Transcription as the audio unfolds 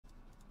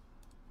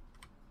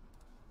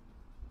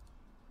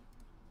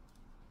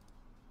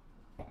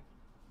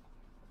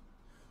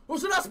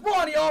should I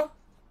spawn, y'all?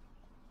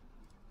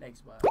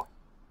 Next bot.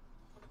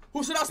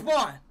 Who should I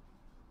spawn?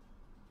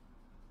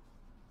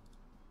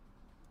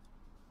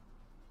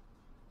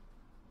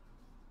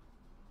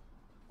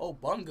 Oh,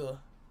 Bunga.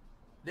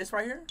 This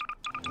right here?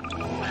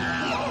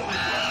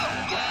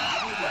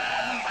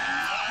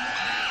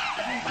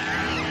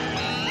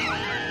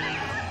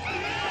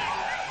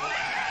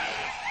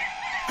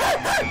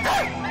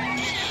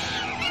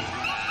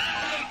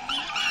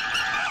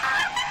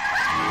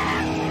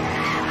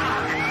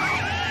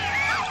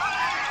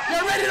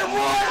 Y'all ready to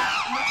run?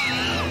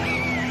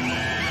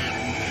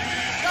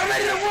 Y'all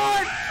ready to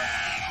run?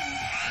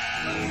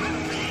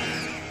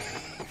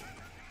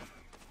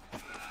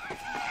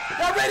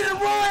 Y'all ready to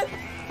run?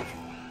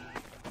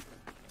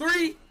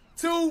 3,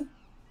 2,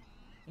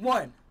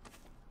 1.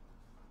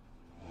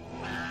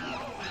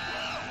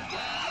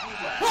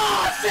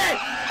 Oh shit!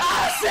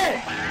 Oh shit!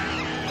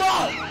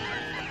 Fuck!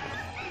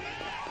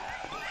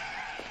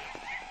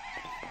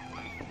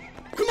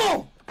 Come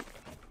on!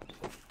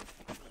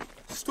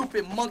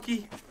 Stupid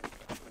monkey.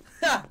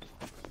 Ha!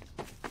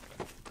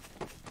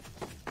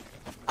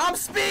 I'm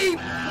speed!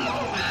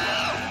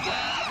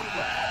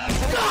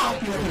 Stop!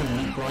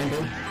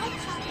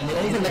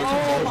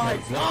 Oh my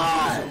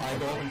god!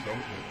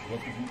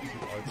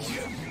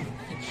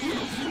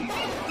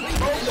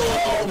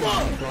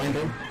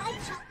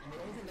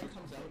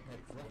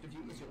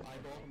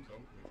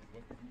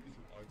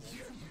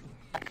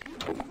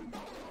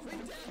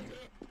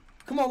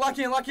 Come on, lock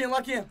in, lock in,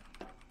 lock in.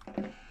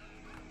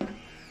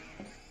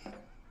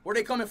 Where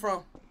they coming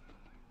from?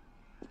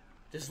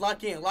 Just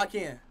lock in, lock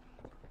in.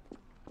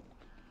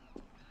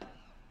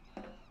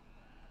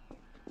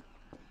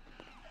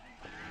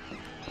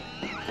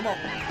 Come on.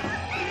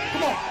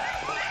 Come on.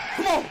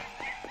 Come on.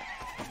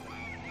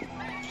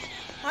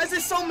 Why is there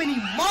so many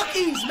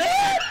monkeys,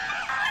 man?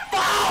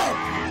 Fuck!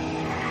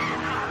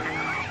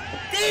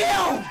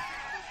 Damn!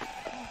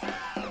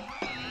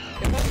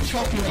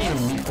 Chop you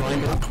in,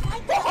 grinder.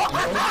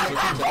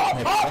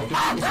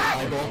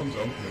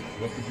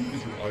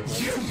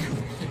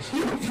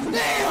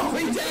 Damn!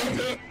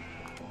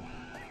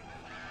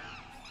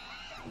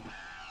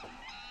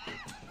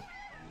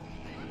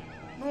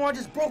 No, I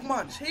just broke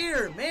my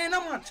chair, man.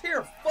 I'm my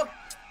chair. Fuck.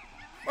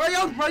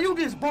 Bro, you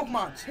just broke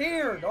my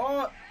chair,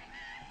 dog.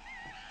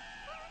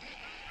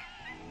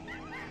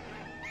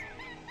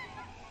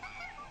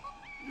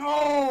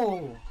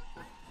 No.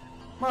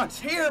 My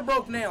chair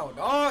broke now,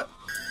 dog.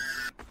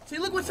 See,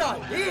 look what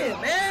y'all did,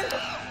 man.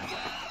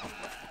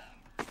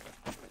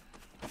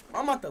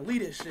 I'm about to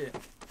leave this shit.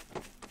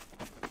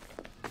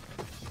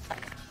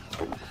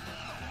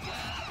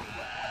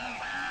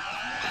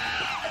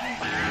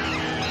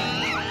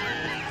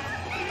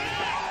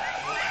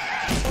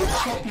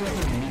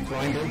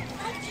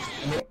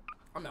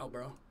 I'm out,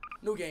 bro.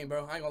 New game,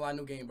 bro. I ain't gonna lie,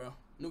 new game, bro.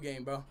 New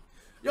game, bro.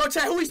 Yo,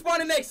 chat, who we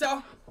spawning next,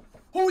 y'all?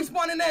 Who we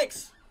spawning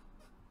next?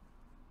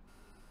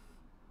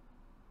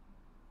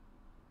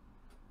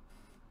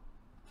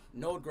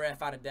 Node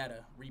graph out of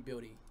data.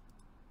 Rebuilding.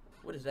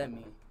 What does that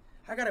mean?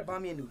 I gotta buy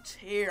me a new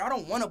chair. I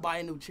don't want to buy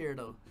a new chair,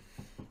 though.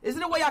 Is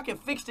there a way I can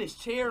fix this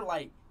chair?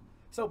 Like,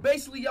 so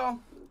basically, y'all,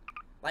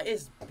 like,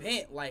 it's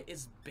bent. Like,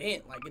 it's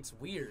bent. Like, it's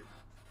weird.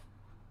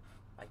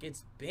 Like,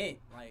 it's bent.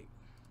 Like,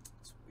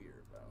 it's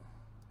weird, bro.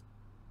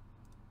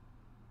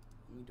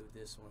 Let me do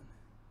this one.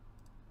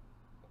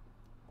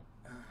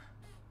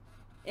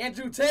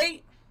 Andrew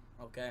Tate?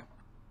 Okay.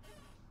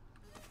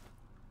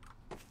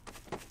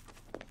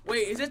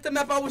 Wait, is this the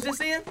map I was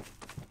just in?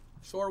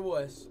 Sure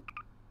was.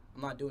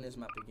 I'm not doing this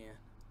map again.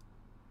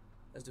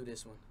 Let's do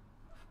this one.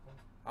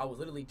 I was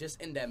literally just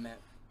in that map.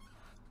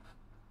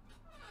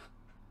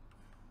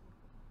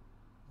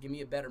 Give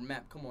me a better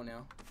map. Come on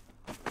now.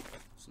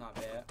 It's not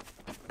bad.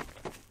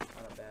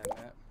 Not a bad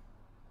map.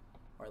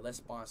 Alright, let's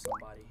spawn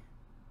somebody.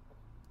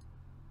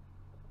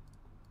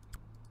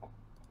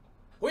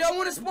 Who y'all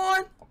want to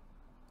spawn?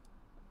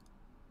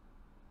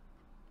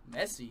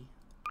 Messi.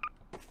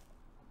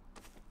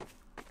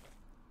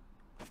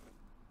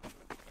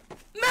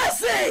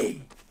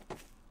 Messi!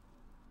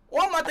 Oh,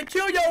 I'm about to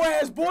kill your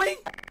ass, boy.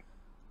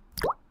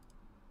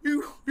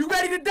 You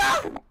ready to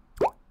die?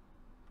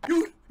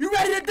 You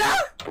ready to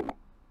die?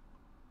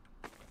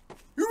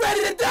 You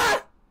ready to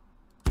die?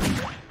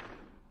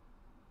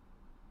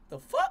 The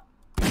fuck?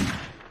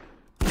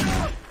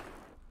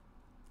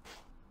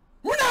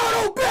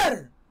 Ronaldo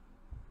better!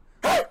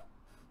 Hey!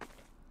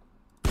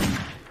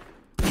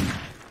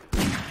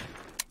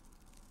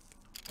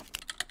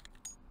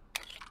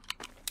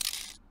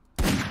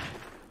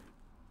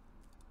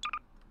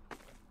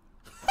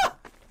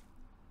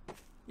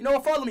 You know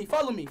what? Follow me,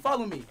 follow me,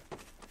 follow me.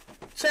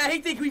 Chad,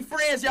 he think we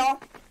friends, y'all.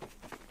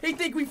 He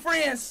think we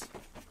friends.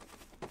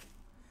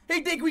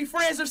 He think we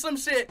friends or some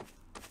shit.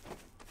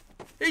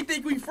 He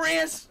think we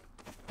friends.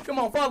 Come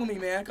on, follow me,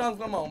 man.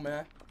 Come on,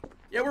 man.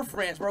 Yeah, we're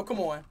friends, bro.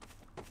 Come on.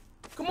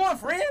 Come on,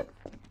 friend.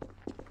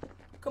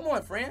 Come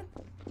on, friend.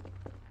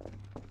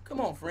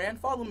 Come on, friend.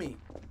 Follow me.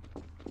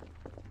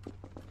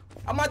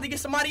 I'm about to get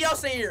somebody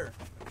else in here.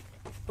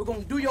 We're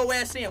gonna do your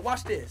ass in.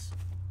 Watch this.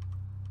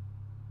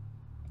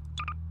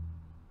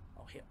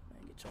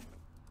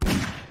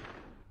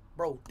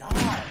 Bro,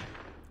 die.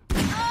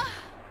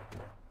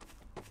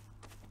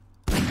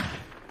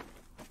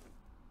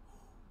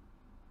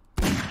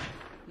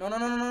 No, no,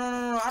 no, no, no,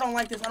 no, no, I don't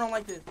like this. I don't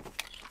like this.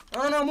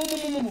 No, no, no, move,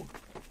 move, move, move, move.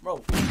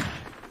 Bro.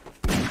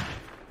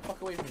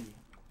 Fuck away from me.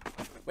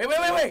 Wait, wait,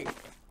 wait, wait.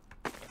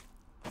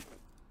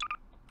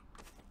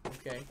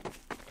 Okay.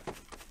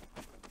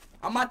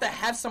 I'm about to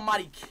have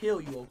somebody kill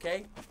you,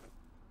 okay?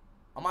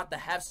 I'm about to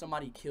have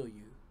somebody kill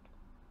you.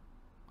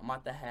 I'm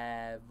about to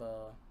have,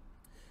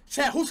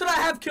 Chat, who should I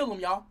have kill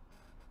him, y'all?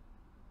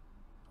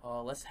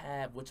 Let's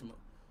have,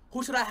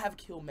 who should I have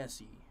kill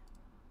Messi?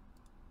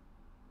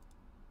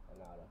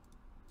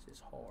 This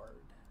is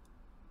hard.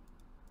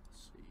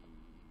 Let's see.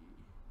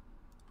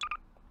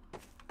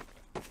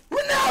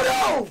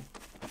 Ronaldo!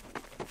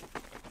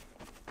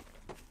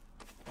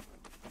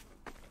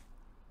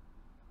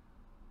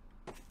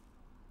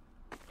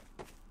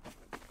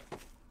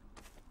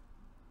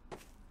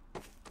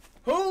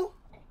 Who?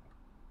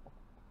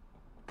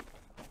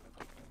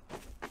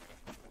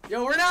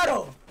 Yo,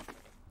 Ronaldo!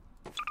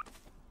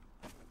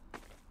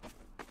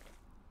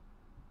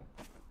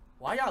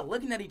 Why y'all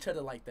looking at each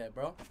other like that,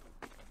 bro?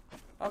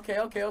 Okay,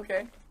 okay,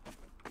 okay.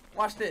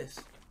 Watch this.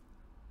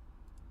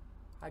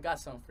 I got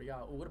something for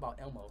y'all. Ooh, what about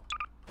Elmo?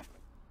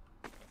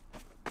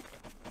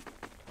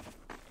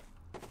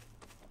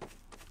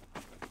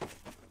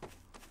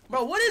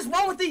 Bro, what is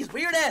wrong with these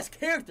weird-ass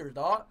characters,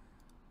 dog?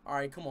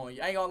 Alright, come on.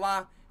 I ain't gonna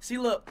lie. See,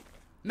 look.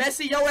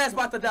 Messi, your ass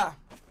about to die.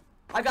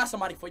 I got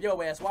somebody for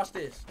your ass. Watch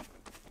this.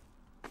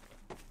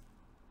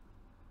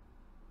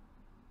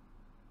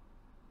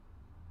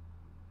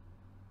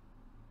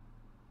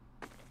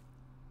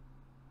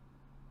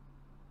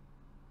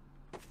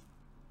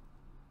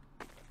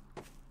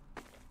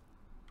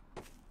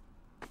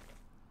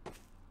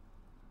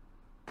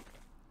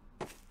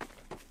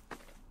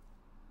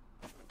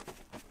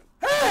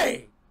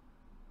 Hey!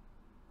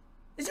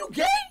 Is you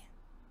gay?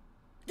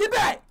 Get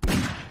back!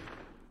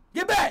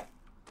 Get back!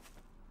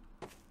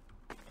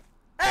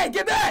 Hey,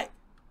 get back!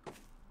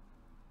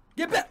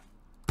 Get back!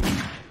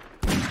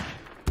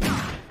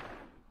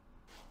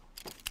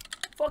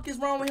 Fuck is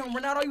wrong with him,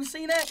 Ronaldo? You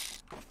seen that?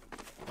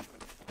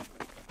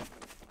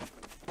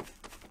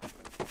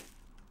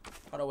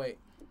 Hold on, wait.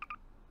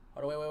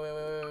 Hold on,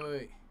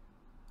 wait.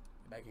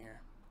 Get back in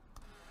here.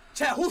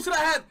 Chat, who should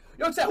I have?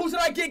 Yo, chat, who should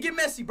I get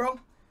Messi, bro?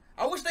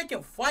 I wish they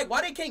can fight.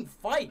 Why they can't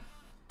fight?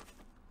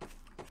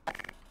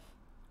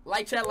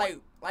 Like, chat, like,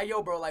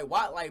 yo, bro, like,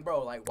 why, like,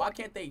 bro, like, why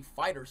can't they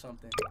fight or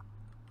something?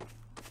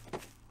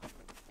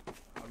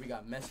 Oh, we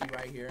got Messi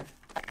right here.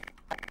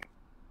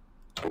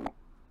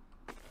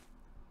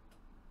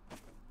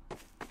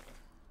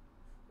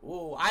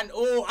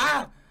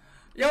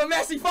 Yo,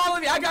 Messi, follow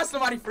me. I got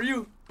somebody for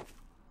you.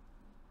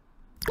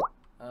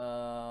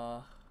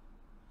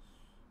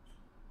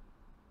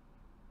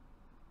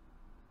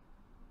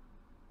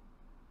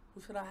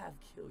 Who should I have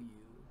kill you?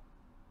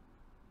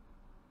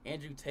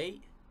 Andrew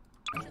Tate?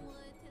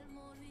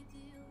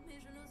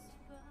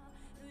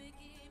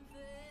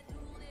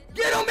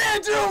 Get him,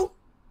 Andrew!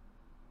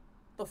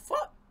 The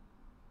fuck?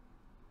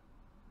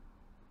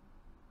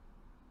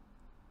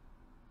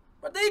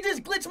 But they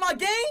just glitched my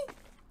game?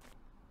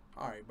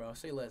 Alright, bro.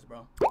 Say less,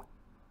 bro.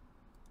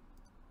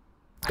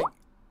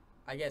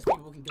 I guess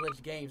people can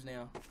glitch games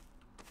now.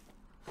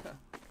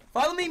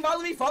 Follow me,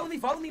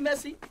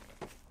 Messi.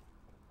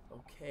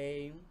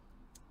 Okay.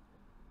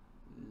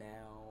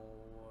 Now...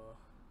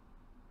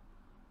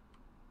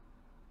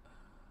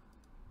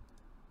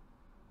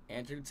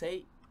 Andrew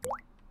Tate,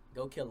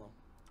 go kill him.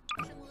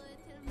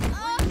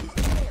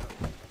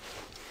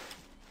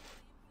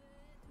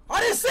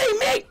 I didn't see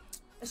me!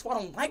 That's why I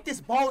don't like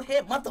this bald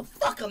head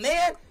motherfucker,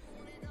 man!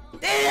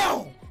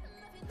 Damn!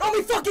 Don't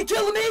be fucking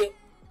killing me!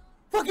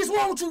 Fuck is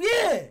wrong with you,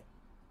 yeah!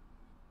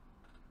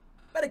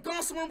 Better go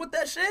somewhere with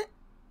that shit.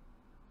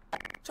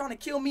 Trying to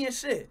kill me and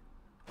shit.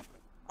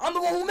 I'm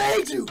the one who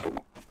made you!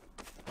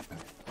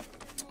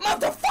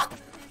 Motherfucker!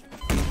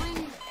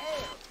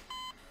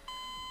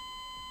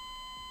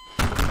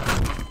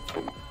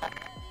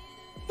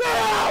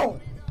 No!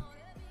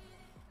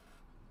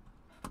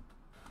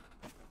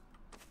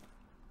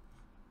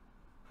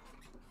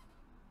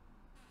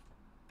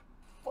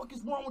 Fuck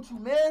is wrong with you,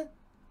 man?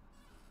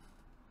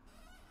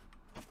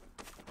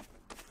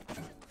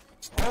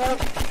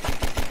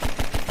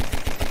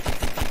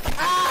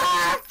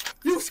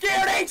 You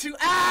scared, ain't you?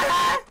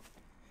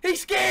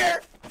 He's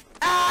scared.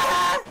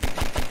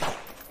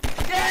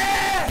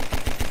 Yeah!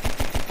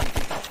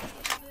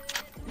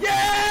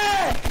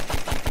 Yeah!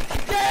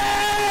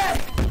 Yeah!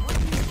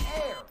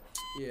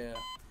 Yeah.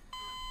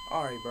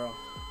 Alright, bro.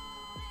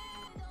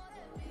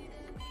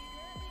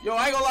 Yo,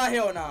 I ain't gonna lie,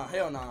 hell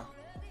nah.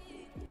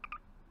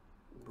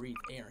 Breathe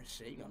air and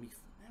shit. You know what I mean?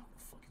 Man, what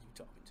the fuck are you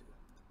talking to?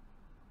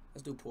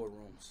 Let's do pool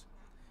rooms.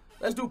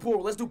 Let's do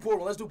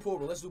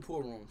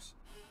pool rooms.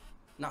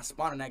 Not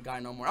spawning that guy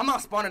no more. I'm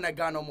not spawning that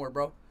guy no more,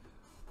 bro.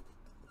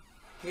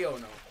 Hell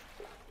no.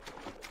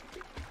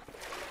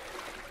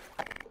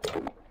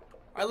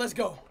 Alright, let's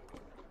go.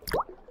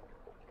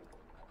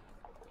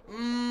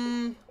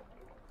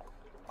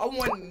 I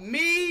want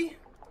me.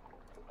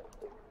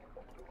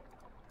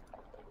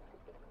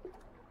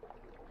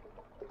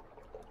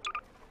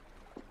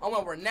 I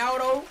want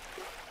Ronaldo.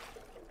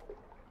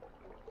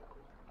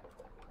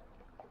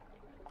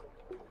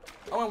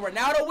 I want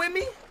Ronaldo with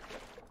me.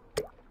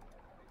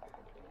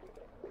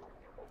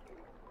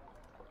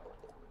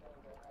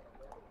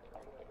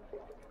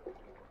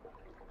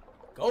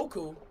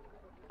 Goku?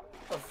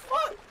 The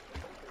fuck?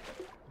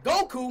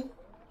 Goku?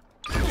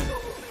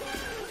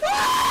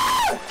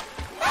 Ah!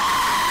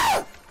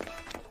 Ah!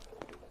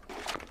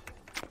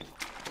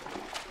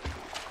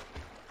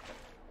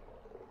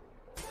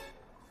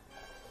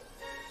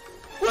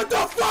 What the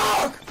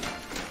fuck?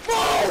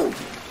 Move!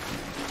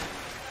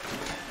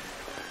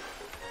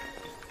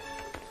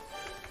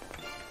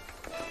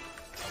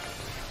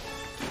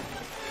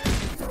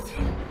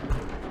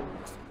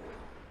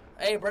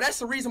 Hey, bro, that's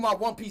the reason why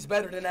One Piece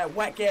better than that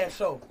whack ass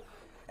show.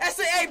 That's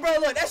the, hey, bro,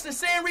 look, that's the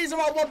same reason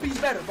why One Piece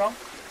better, bro.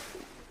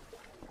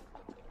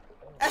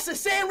 That's the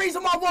same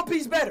reason why One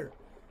Piece better.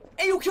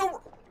 And you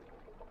kill.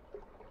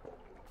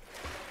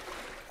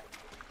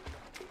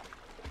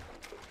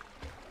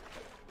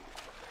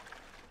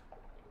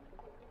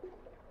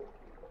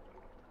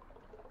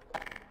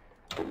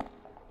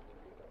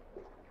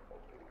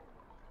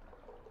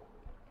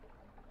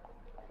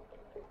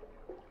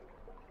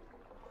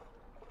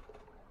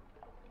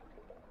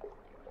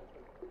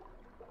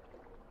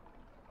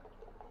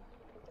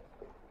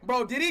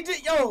 Bro, did he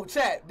just, yo,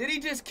 chat, did he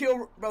just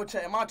kill, bro,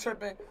 chat, am I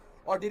tripping?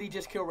 Or did he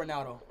just kill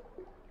Ronaldo?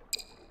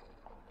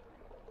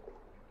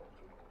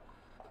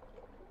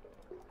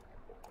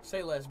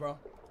 Say less, bro.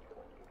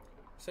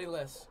 Say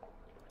less.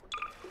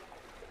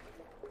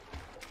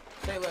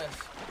 Say less.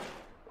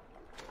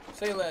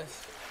 Say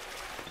less.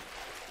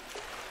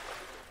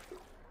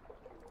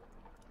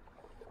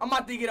 I'm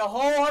about to get a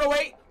whole, hold on,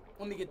 wait.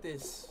 Let me get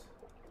this.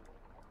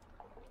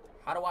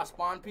 How do I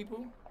spawn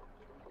people?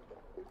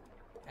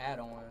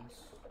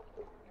 Add-ons.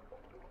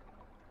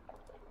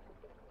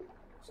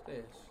 What's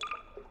this?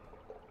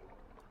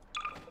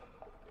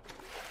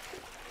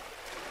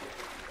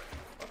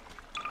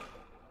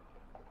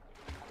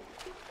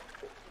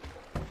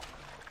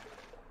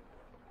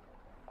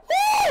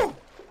 Woo!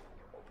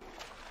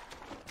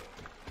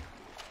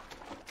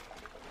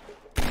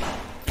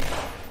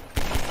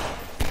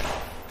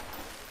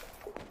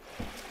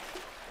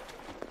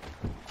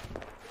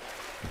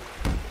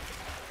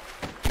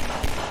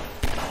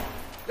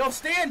 Yo,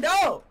 stand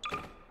up!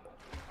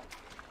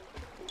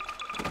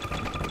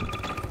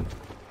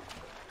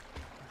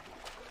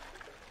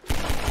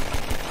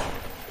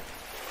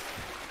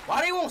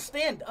 Why they won't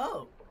stand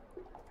up?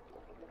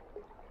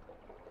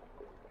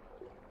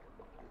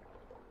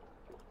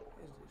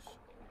 What is this?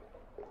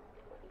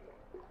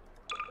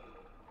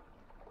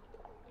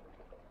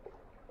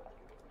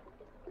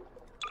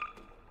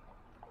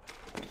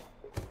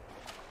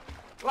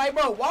 Like,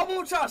 bro, why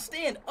won't y'all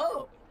stand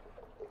up?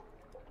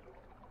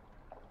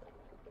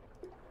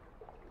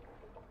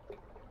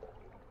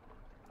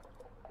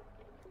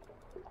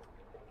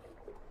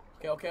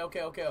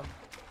 Okay.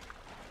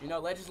 You know,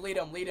 let's just lead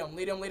him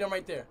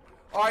right there.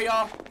 All right,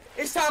 y'all.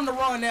 It's time to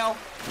run now.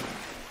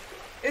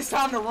 It's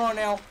time to run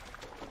now.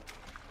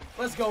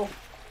 Let's go.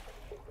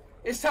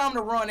 It's time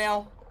to run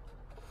now.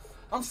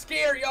 I'm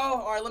scared,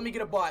 y'all. All right, let me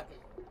get a bot.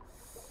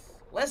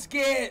 Let's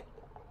get.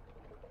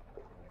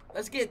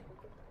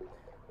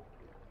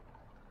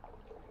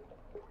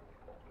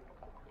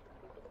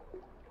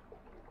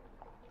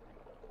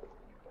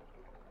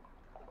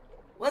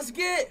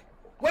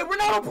 Wait, we're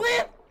not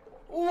playing?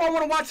 Ooh, I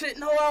want to watch it.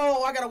 No,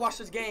 I gotta watch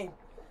this game.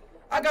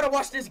 I gotta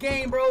watch this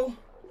game, bro.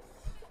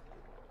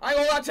 I ain't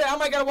gonna lie to you. I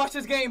might gotta watch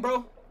this game,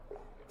 bro.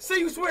 See,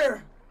 you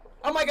swear.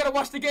 I might gotta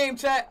watch the game,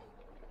 chat.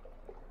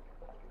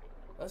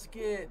 Let's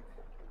get.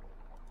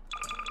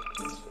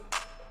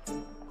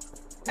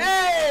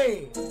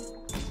 Hey!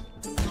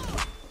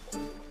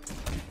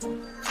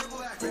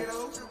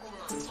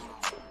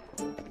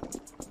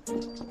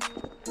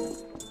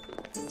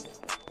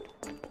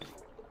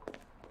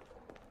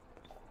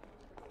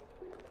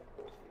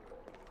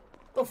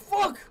 The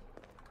fuck?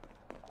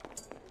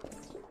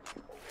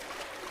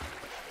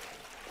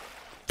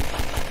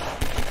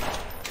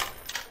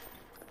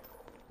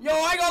 Yo,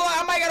 I ain't gonna lie,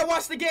 I might gotta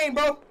watch the game,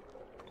 bro.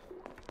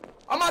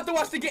 I'm about to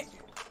watch the game.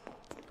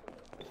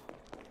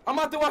 I'm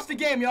about to watch the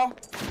game, y'all.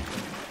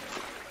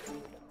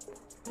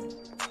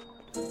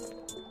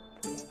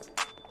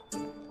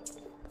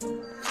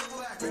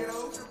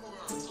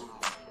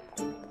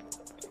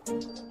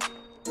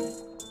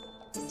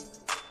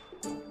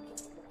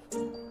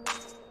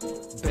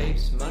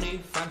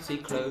 Fancy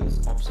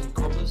clothes, ops and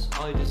coppers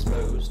I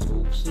dispose.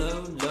 Talk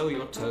slow, lower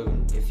your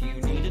tone. If you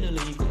need an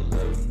illegal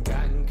loan.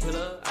 Gang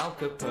killer, Al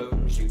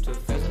Capone. Shoot a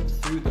pheasant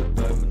through the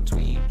bone.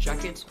 Tweed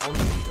jackets on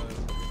the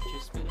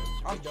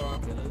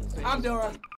go. I'm done.